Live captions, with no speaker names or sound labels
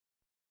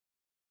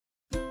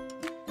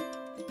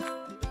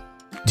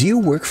Do you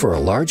work for a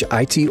large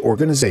IT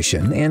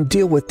organization and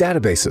deal with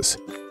databases?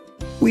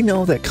 We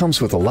know that comes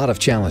with a lot of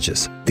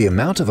challenges. The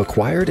amount of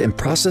acquired and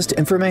processed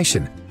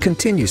information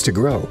continues to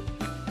grow.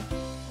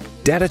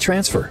 Data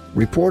transfer,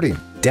 reporting,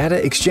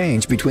 data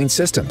exchange between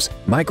systems,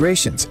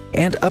 migrations,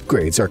 and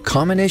upgrades are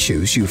common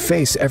issues you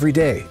face every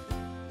day.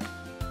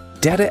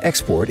 Data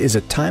export is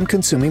a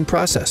time-consuming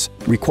process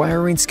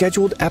requiring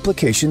scheduled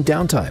application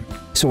downtime,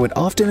 so it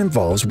often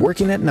involves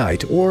working at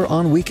night or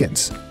on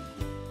weekends.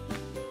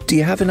 Do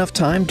you have enough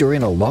time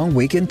during a long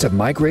weekend to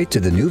migrate to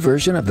the new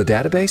version of the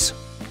database?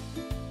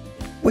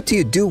 What do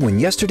you do when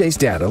yesterday's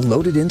data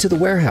loaded into the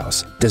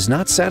warehouse does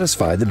not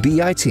satisfy the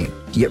BI team,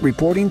 yet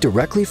reporting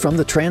directly from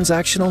the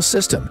transactional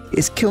system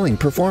is killing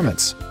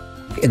performance?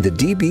 In the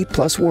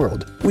DBPLUS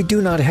world, we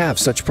do not have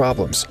such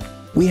problems.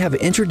 We have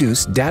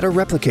introduced Data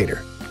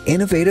Replicator,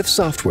 innovative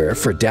software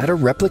for data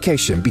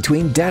replication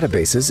between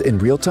databases in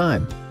real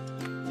time.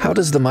 How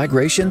does the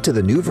migration to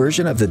the new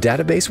version of the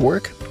database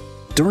work?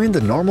 During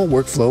the normal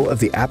workflow of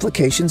the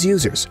application's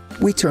users,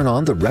 we turn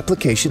on the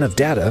replication of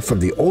data from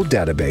the old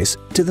database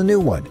to the new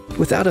one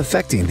without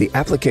affecting the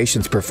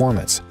application's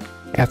performance.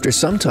 After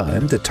some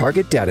time, the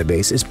target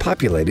database is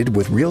populated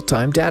with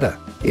real-time data.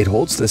 It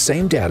holds the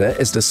same data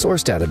as the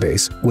source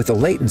database with a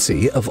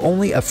latency of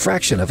only a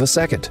fraction of a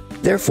second.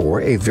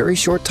 Therefore, a very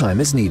short time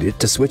is needed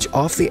to switch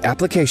off the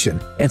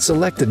application and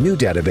select the new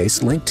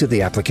database linked to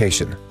the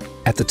application.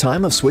 At the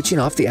time of switching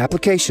off the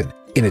application,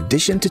 in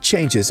addition to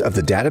changes of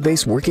the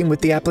database working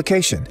with the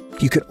application,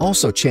 you can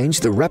also change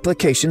the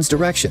replication's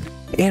direction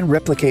and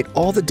replicate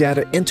all the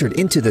data entered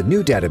into the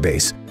new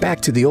database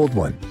back to the old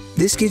one.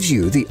 This gives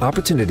you the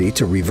opportunity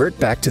to revert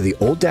back to the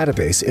old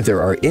database if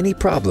there are any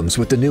problems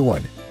with the new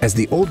one, as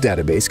the old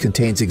database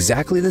contains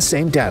exactly the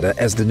same data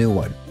as the new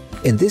one.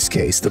 In this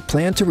case, the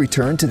plan to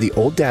return to the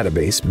old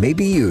database may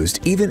be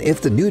used even if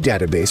the new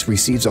database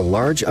receives a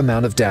large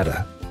amount of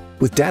data.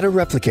 With Data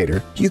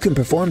Replicator, you can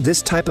perform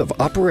this type of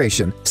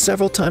operation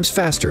several times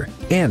faster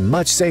and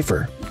much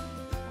safer.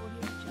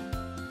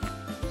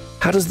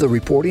 How does the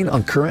reporting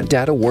on current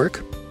data work?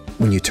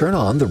 When you turn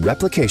on the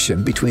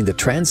replication between the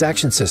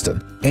transaction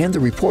system and the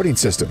reporting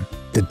system,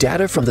 the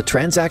data from the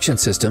transaction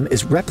system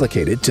is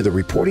replicated to the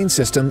reporting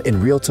system in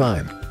real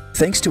time.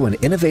 Thanks to an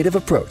innovative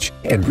approach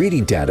and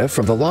reading data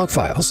from the log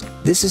files,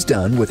 this is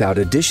done without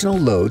additional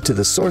load to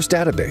the source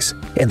database,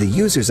 and the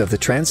users of the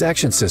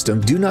transaction system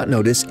do not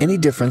notice any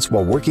difference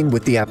while working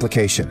with the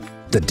application.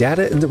 The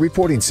data in the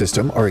reporting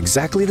system are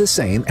exactly the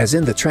same as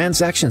in the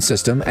transaction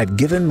system at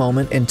given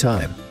moment in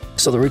time,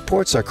 so the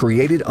reports are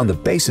created on the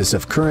basis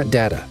of current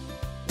data.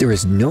 There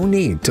is no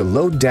need to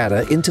load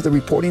data into the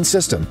reporting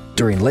system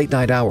during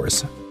late-night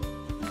hours.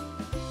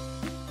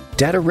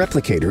 Data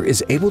Replicator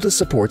is able to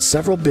support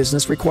several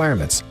business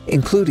requirements,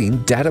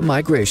 including data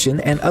migration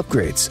and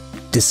upgrades,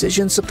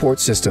 decision support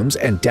systems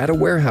and data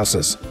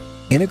warehouses,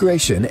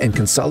 integration and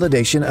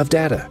consolidation of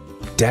data,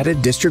 data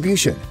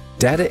distribution,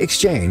 data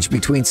exchange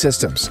between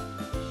systems.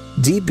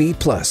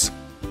 DBPLUS,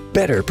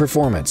 better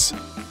performance.